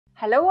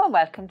Hello and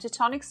welcome to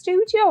Tonic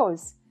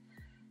Studios.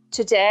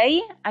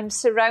 Today I'm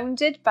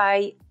surrounded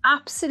by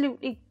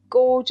absolutely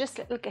gorgeous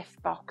little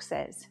gift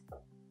boxes.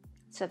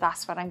 So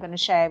that's what I'm going to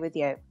share with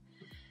you.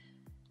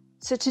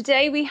 So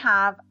today we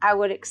have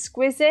our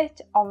Exquisite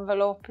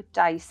Envelope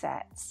die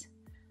sets.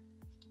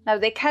 Now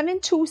they come in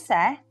 2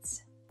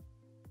 sets,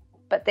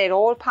 but they're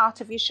all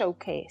part of your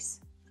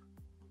showcase.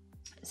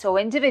 So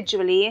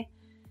individually,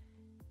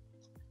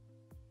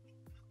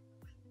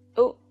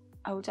 oh,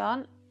 hold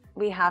on.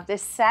 We have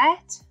this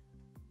set,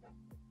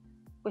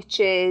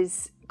 which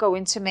is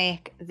going to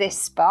make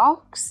this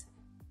box.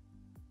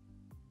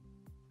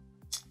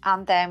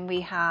 And then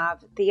we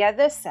have the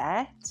other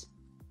set,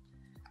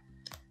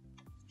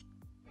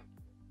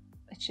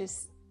 which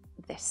is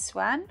this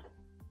one.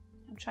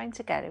 I'm trying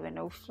to get it with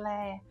no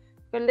flare.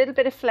 A little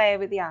bit of flare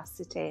with the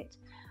acetate.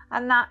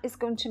 And that is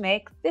going to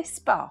make this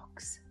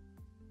box.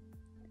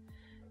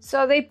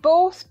 So they're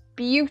both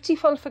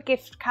beautiful for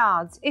gift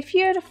cards. If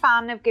you're a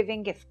fan of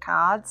giving gift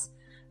cards,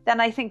 then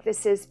I think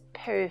this is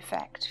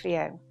perfect for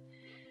you.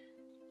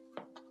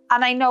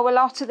 And I know a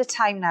lot of the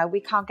time now we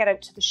can't get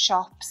out to the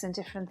shops and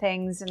different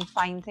things and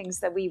find things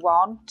that we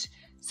want.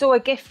 So a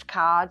gift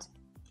card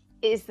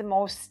is the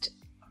most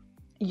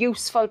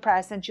useful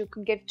present you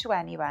can give to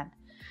anyone.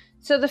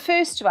 So the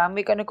first one,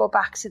 we're going to go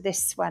back to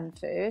this one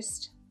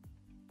first.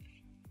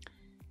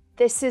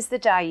 This is the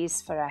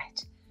dies for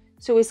it.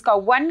 So it's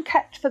got one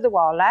cut for the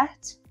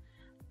wallet.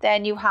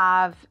 Then you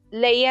have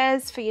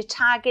layers for your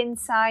tag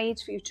inside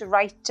for you to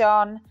write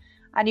on.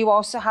 And you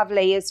also have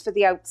layers for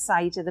the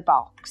outside of the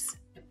box.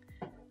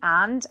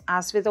 And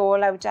as with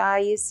all our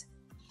dies,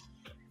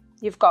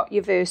 you've got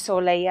your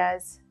verso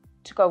layers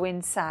to go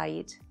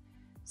inside.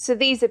 So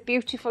these are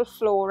beautiful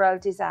floral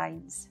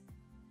designs.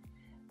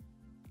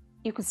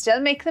 You can still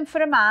make them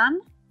for a man.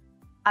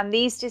 And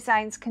these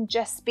designs can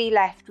just be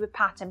left with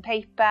pattern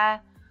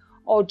paper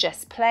or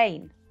just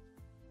plain.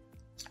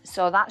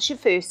 So that's your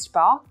first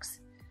box,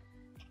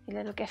 your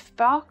little gift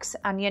box.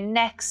 And your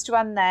next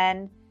one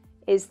then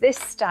is this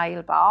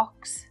style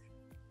box,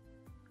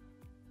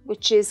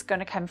 which is going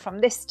to come from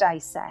this die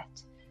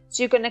set.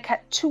 So you're going to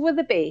cut 2 of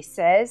the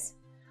bases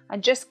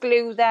and just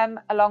glue them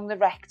along the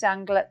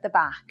rectangle at the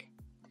back.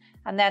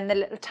 And then the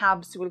little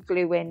tabs will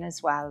glue in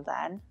as well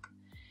then.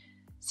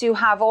 So you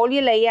have all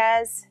your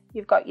layers.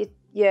 You've got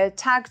your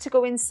tag to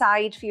go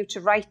inside for you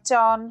to write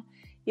on.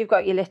 You've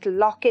got your little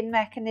lock-in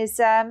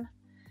mechanism.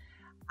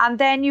 And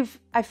then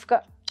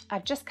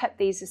I've just cut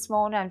these this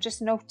morning. I've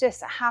just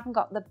noticed I haven't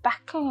got the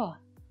buckle.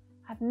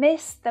 I've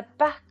missed the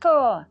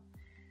buckle.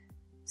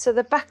 So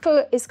the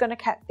buckle is going to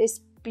cut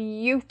this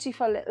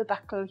beautiful little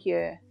buckle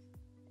here,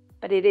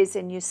 but it is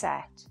in your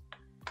set.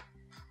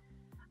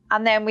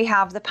 And then we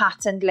have the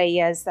patterned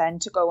layers then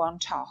to go on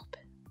top.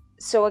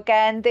 So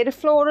again, they're a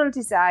floral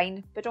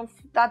design, but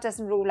that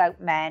doesn't rule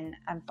out men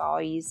and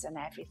boys and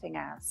everything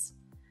else.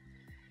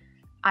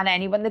 And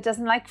anyone that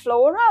doesn't like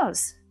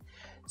florals.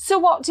 So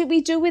what do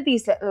we do with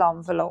these little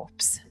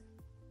envelopes?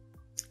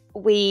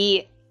 Let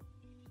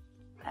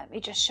me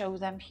just show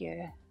them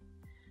here.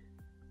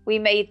 We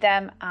made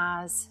them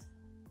as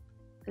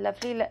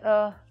lovely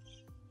little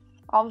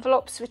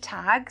envelopes with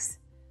tags.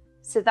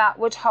 So that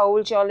would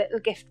hold your little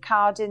gift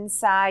card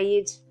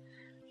inside.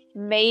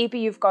 Maybe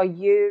you've got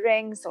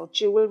earrings or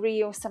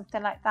jewellery or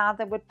something like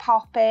that would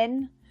pop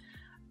in.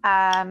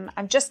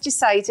 I'm just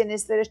deciding,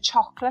 is there a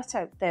chocolate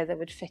out there that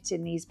would fit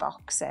in these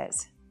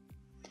boxes?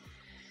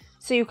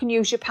 So you can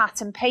use your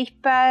pattern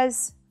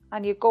papers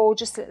and your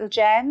gorgeous little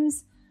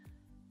gems.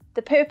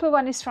 The purple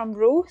one is from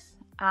Ruth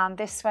and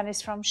this one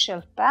is from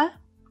Shilpa.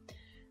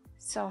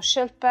 So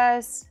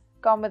Shilpa's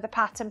gone with the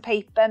pattern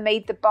paper,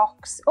 made the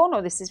box. Oh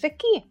no, this is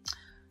Vicky.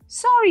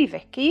 Sorry,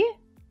 Vicky.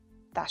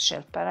 That's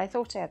Shilpa. I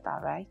thought I had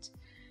that right.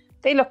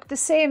 They look the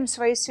same,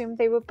 so I assumed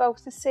they were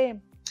both the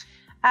same.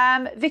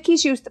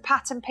 Vicky's used the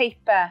pattern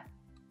paper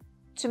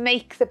to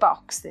make the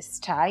box this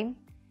time.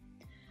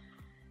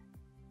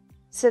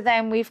 So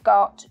then we've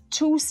got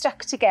 2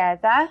 stuck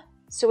together.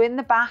 So in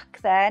the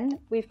back then,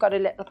 we've got a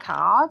little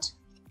card.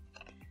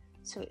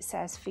 So it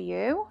says for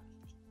you.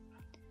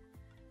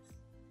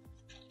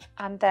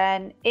 And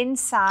then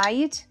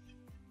inside,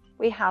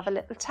 we have a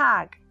little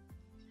tag.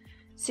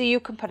 So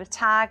you can put a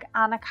tag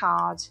and a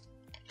card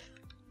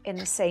in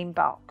the same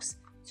box.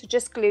 So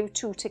just glue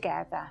 2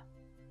 together.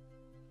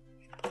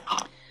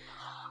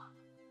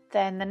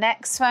 Then the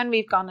next one,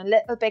 we've gone a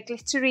little bit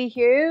glittery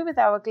here with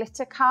our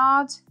glitter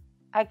card.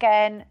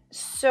 Again,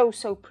 so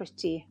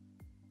pretty.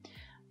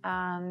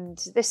 And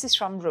this is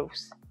from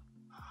Ruth.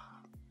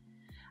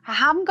 I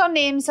haven't got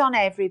names on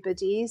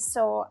everybody,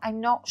 so I'm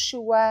not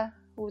sure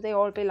who they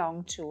all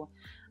belong to.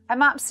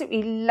 I'm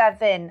absolutely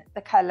loving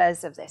the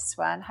colours of this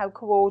one, how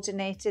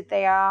coordinated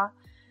they are.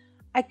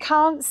 I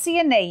can't see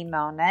a name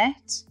on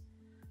it.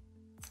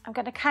 I'm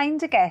going to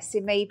kind of guess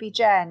it may be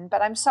Jen,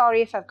 but I'm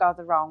sorry if I've got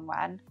the wrong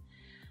one.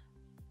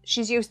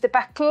 She's used the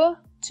buckle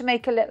to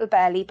make a little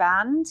belly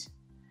band.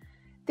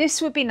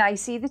 This would be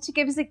nice either to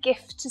give as a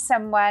gift to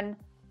someone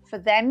for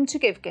them to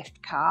give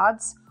gift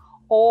cards,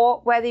 or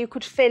whether you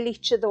could fill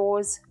each of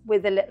those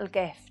with a little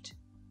gift.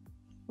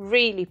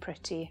 Really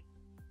pretty.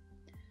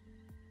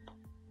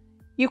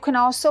 You can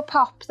also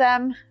pop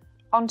them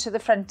onto the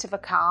front of a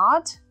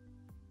card.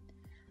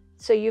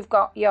 So you've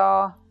got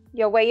your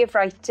way of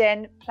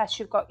writing, plus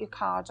you've got your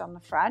card on the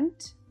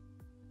front.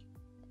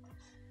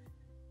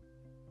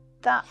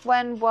 That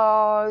one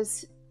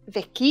was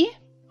Vicky.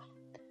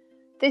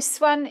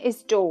 This one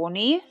is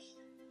Dawny.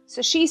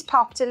 So she's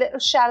popped a little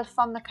shelf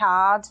on the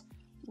card,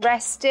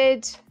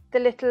 rested the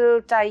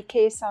little die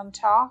case on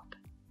top,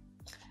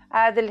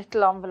 the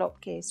little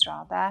envelope case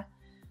rather,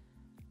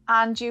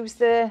 and used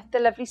the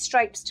lovely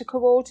stripes to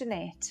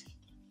coordinate.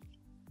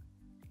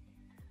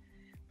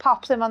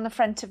 Pop them on the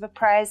front of a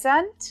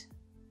present.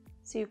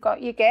 So you've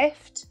got your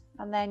gift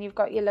and then you've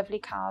got your lovely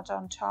card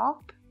on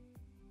top.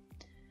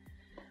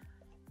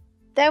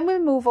 Then we'll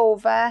move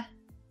over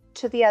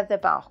to the other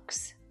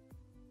box.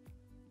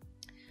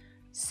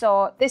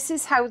 So this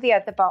is how the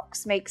other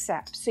box makes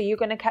up. So you're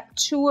going to cut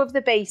 2 of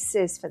the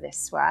bases for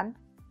this one.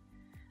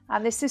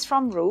 And this is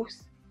from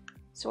Ruth.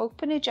 So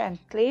open it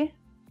gently.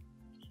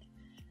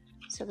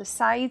 So the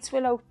sides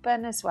will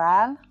open as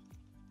well.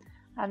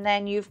 And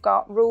then you've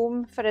got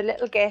room for a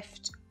little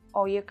gift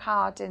or your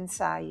card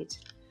inside.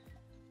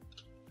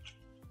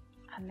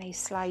 And they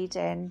slide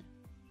in.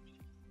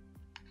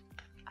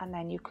 And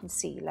then you can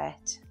seal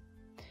it.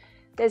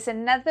 There's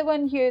another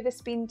one here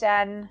that's been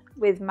done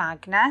with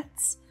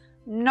magnets.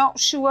 Not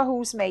sure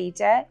who's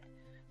made it,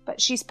 but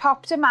she's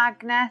popped a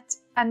magnet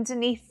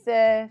underneath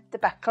the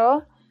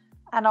buckle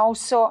and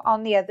also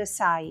on the other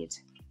side.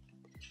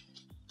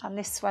 And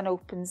this one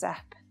opens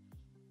up.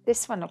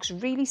 This one looks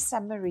really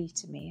summery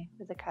to me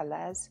with the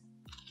colours.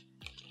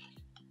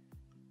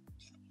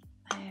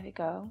 There we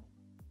go.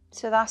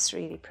 So that's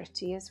really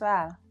pretty as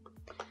well.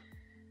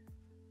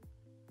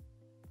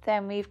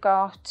 Then we've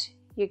got,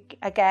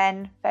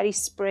 again, very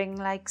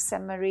spring-like,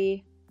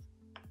 summery.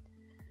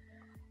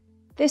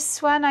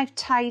 This one I've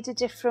tied a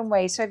different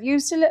way. So I've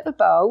used a little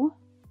bow.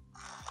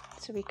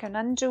 So we can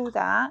undo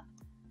that.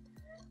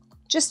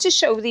 Just to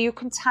show that you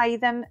can tie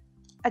them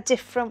a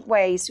different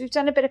way. So we've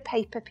done a bit of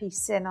paper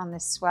piecing on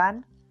this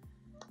one.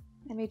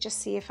 Let me just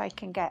see if I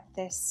can get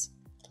this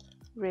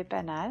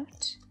ribbon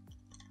out.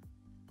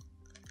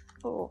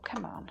 Oh,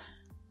 come on.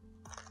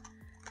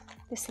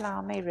 This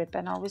lame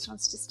ribbon always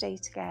wants to stay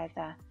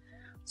together.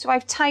 So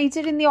I've tied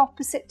it in the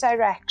opposite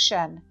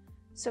direction.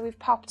 So we've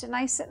popped a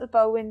nice little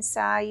bow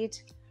inside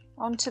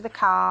onto the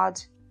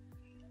card.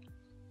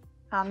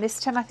 And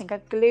this time I think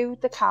I've glued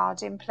the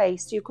card in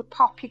place. So you could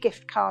pop your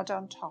gift card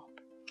on top.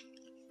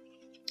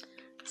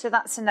 So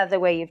that's another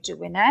way of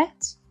doing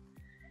it.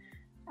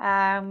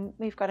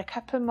 We've got a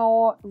couple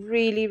more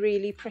really,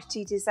 really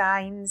pretty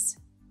designs.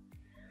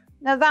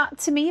 Now that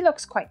to me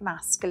looks quite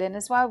masculine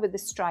as well with the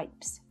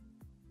stripes.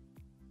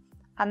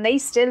 And they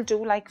still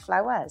do like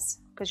flowers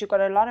because you've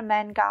got a lot of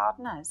men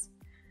gardeners.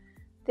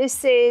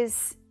 This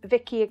is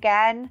Vicky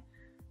again.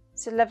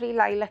 It's a lovely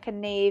lilac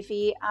and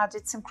navy.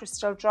 Added some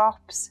crystal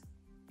drops.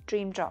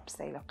 Dream drops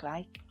they look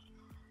like.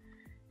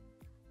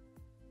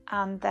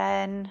 And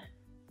then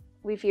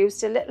we've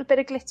used a little bit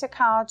of glitter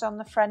card on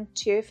the front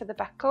here for the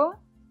buckle.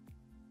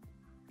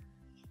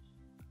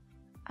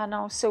 And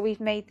also we've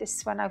made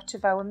this one out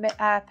of our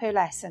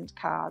pearlescent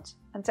card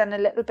and done a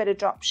little bit of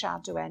drop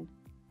shadowing.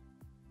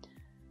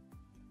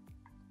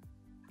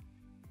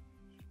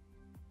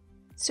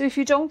 So if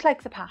you don't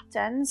like the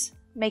patterns,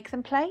 make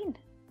them plain.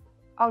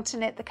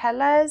 Alternate the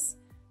colours.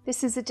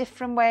 This is a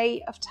different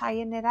way of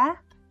tying it up.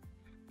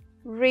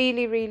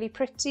 Really, really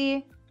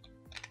pretty.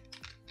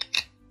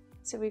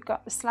 So we've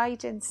got the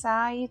slide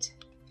inside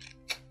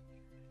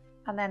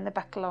and then the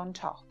buckle on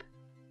top.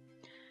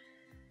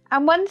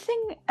 And one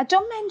thing, I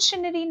don't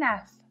mention it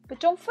enough, but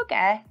don't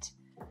forget,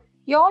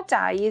 your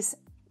dies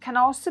can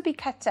also be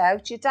cut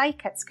out. Your die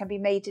cuts can be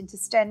made into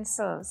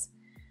stencils.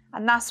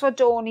 And that's what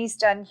Dawny's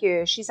done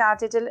here. She's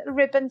added a little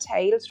ribbon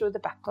tail through the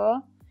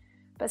buckle,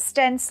 but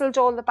stenciled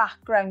all the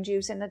background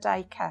using a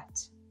die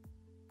cut.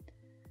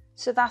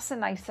 So that's a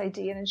nice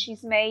idea. And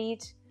she's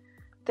made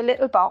the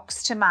little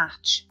box to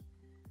match.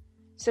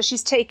 So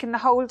she's taken the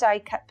whole die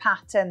cut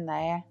pattern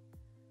there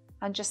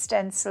and just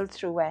stenciled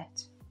through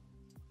it.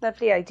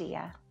 Lovely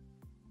idea.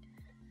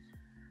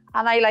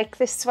 And I like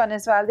this one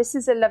as well. This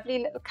is a lovely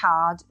little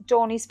card.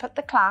 Dawny's put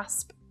the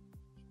clasp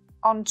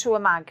onto a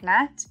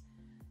magnet.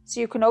 So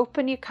you can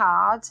open your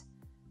card.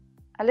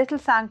 A little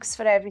thanks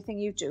for everything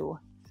you do.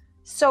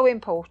 So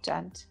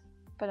important,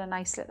 but a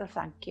nice little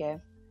thank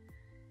you.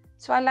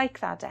 So I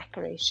like that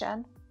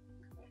decoration.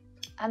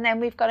 And then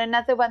we've got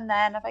another one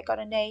then. Have I got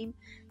a name?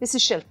 This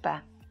is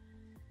Shilpa.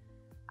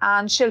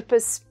 And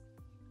Shilpa's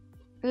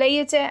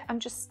layered it. I'm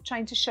just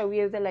trying to show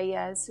you the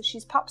layers. So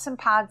she's popped some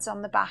pads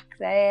on the back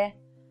there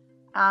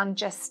and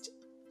just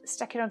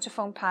stuck it onto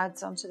foam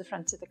pads onto the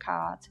front of the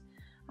card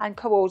and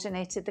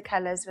coordinated the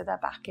colours with her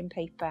backing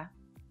paper.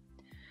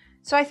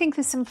 So I think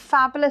there's some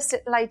fabulous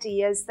little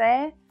ideas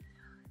there.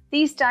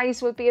 These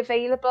dies will be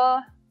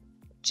available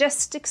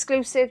just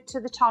exclusive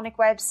to the Tonic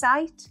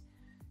website.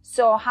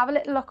 So have a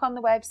little look on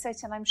the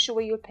website and I'm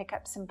sure you'll pick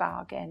up some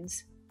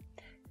bargains.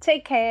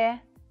 Take care.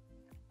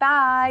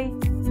 Bye.